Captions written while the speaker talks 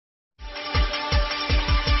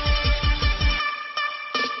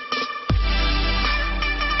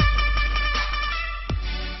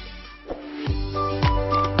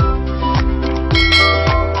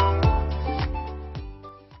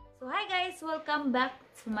welcome back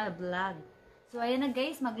to my vlog. So ayan na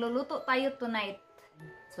guys, magluluto tayo tonight.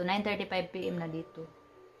 So 9:35 PM na dito.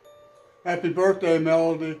 Happy birthday,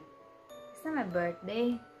 Melody. It's not my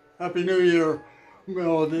birthday. Happy New Year,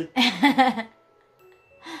 Melody.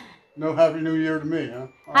 No Happy New Year to me, huh?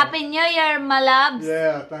 Happy New Year, my loves.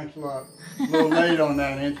 Yeah, thanks a lot. A little late on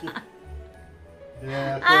that, ain't you?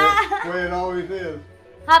 Yeah, that's the way it always is.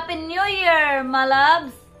 Happy New Year, my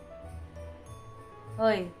loves.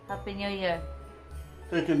 Hoy, Happy New Year.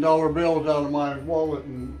 Taking dollar bills out of my wallet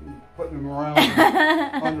and putting them around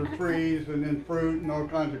under trees and in fruit and all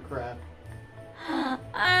kinds of crap.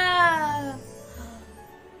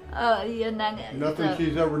 Oh, yun na nga. Nothing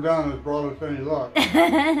she's ever done has brought us any luck.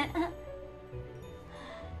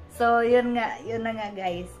 So, yun na nga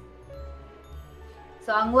guys.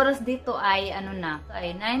 So, ang oras dito ay ano na,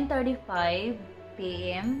 ay 9:35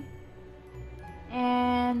 PM.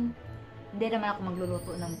 And hindi naman ako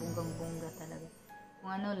magluluto ng bunggang-bungga talaga.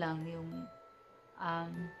 Kung ano lang, yung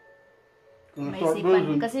may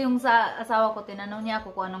isipan. Kasi yung sa asawa ko, tinanong niya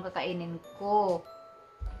ako kung anong kakainin ko.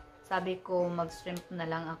 Sabi ko, mag-shrimp na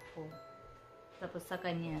lang ako. Tapos sa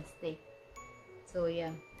kanya, steak. So,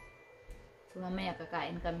 yeah. So, mamaya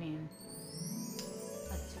kakain kami.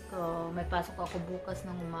 At saka, may pasok ako bukas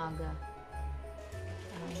ng umaga.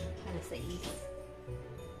 Alas 6.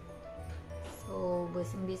 So,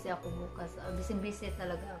 busy ako bukas. Busy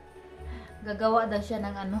talaga ako. Gagawa daw siya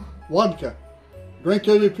ng ano. Vodka. Drink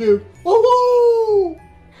till you puke. Woohoo!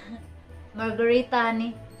 Margarita,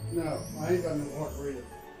 honey. No, I ain't got no margarita.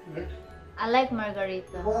 Next. I like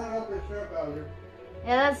margarita. Burn up your shrimp out here.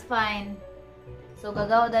 Yeah, that's fine. So,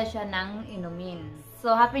 gagawa daw siya ng inumin.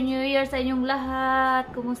 So, Happy New Year sa inyong lahat.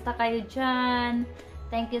 Kumusta kayo dyan?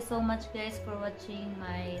 Thank you so much guys for watching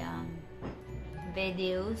my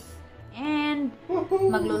videos. And,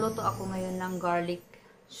 magluluto ako ngayon ng garlic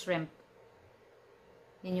shrimp.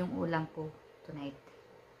 Yun yung ulam ko tonight.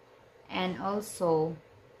 And also,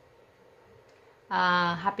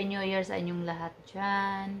 Happy New Year sa inyong lahat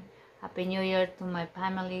dyan. Happy New Year to my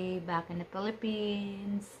family back in the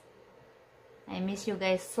Philippines. I miss you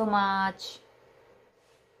guys so much.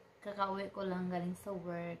 Kakauwi ko lang galing sa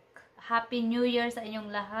work. Happy New Year sa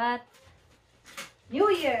inyong lahat.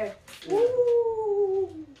 New Year!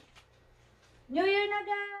 Woo! New Year na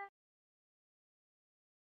guys!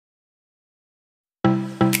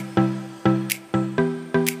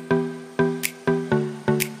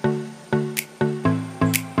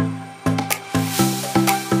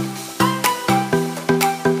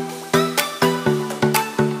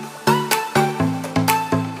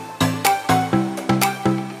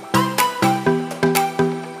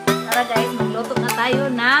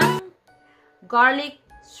 Garlic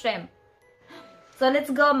shrimp. So, let's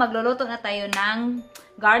go. Magluluto na tayo ng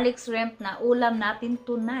garlic shrimp na ulam natin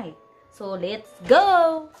tonight. So, let's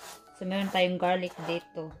go! So, meron tayong garlic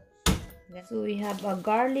dito. So, we have a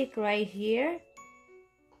garlic right here.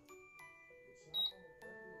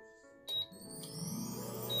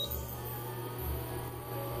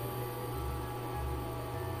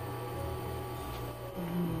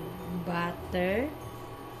 Butter.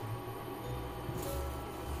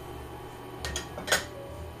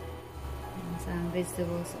 Some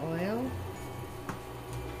vegetables oil.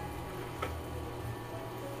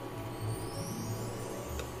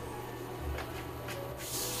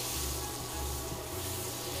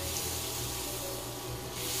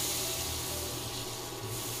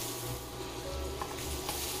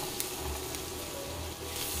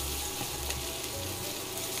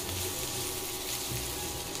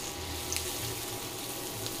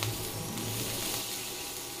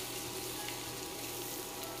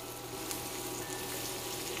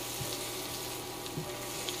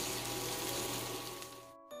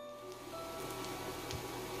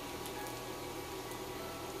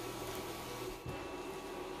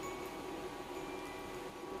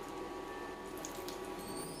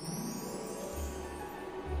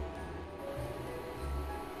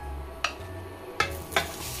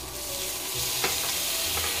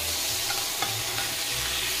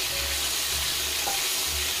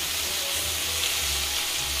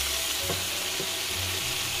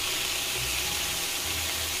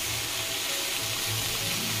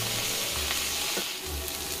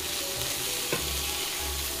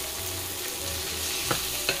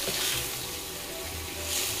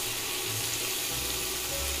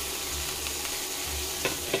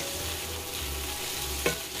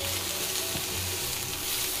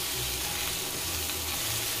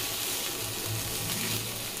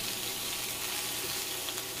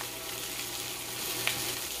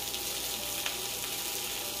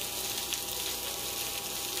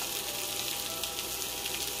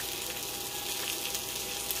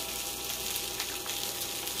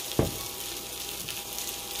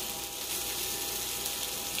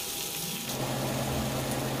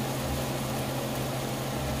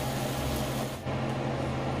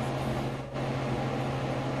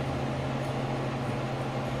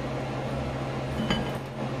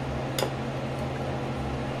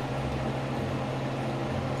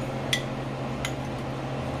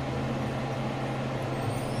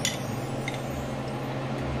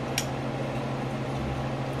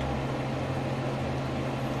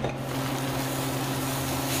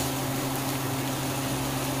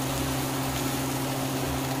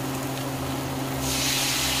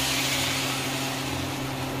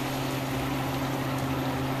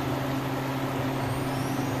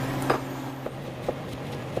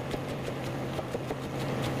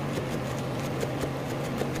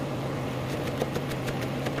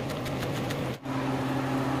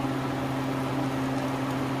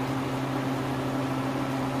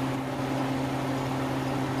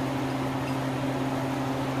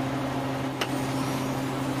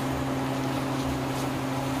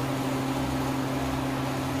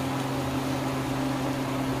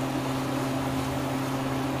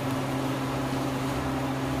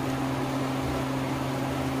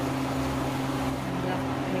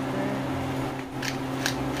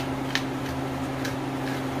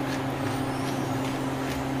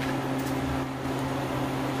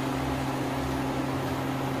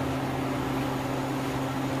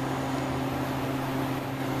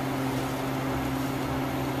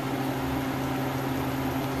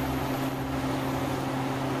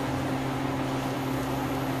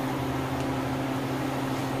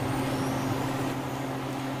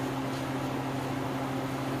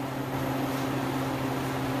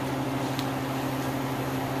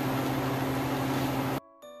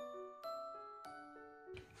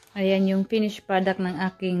 Ayan yung finished product ng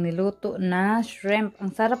aking niluto na shrimp.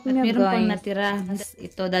 Ang sarap niya, guys. Meron pang natira.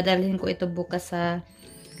 Ito, dadalhin ko ito bukas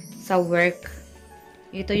sa work.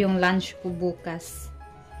 Ito yung lunch ko bukas.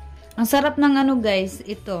 Ang sarap ng ano, guys.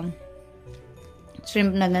 Ito.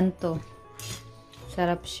 Shrimp na ganito.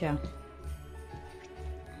 Sarap siya.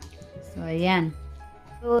 So, ayan.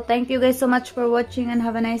 So, thank you guys so much for watching and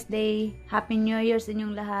have a nice day. Happy New Year sa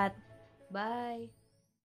inyong lahat. Bye!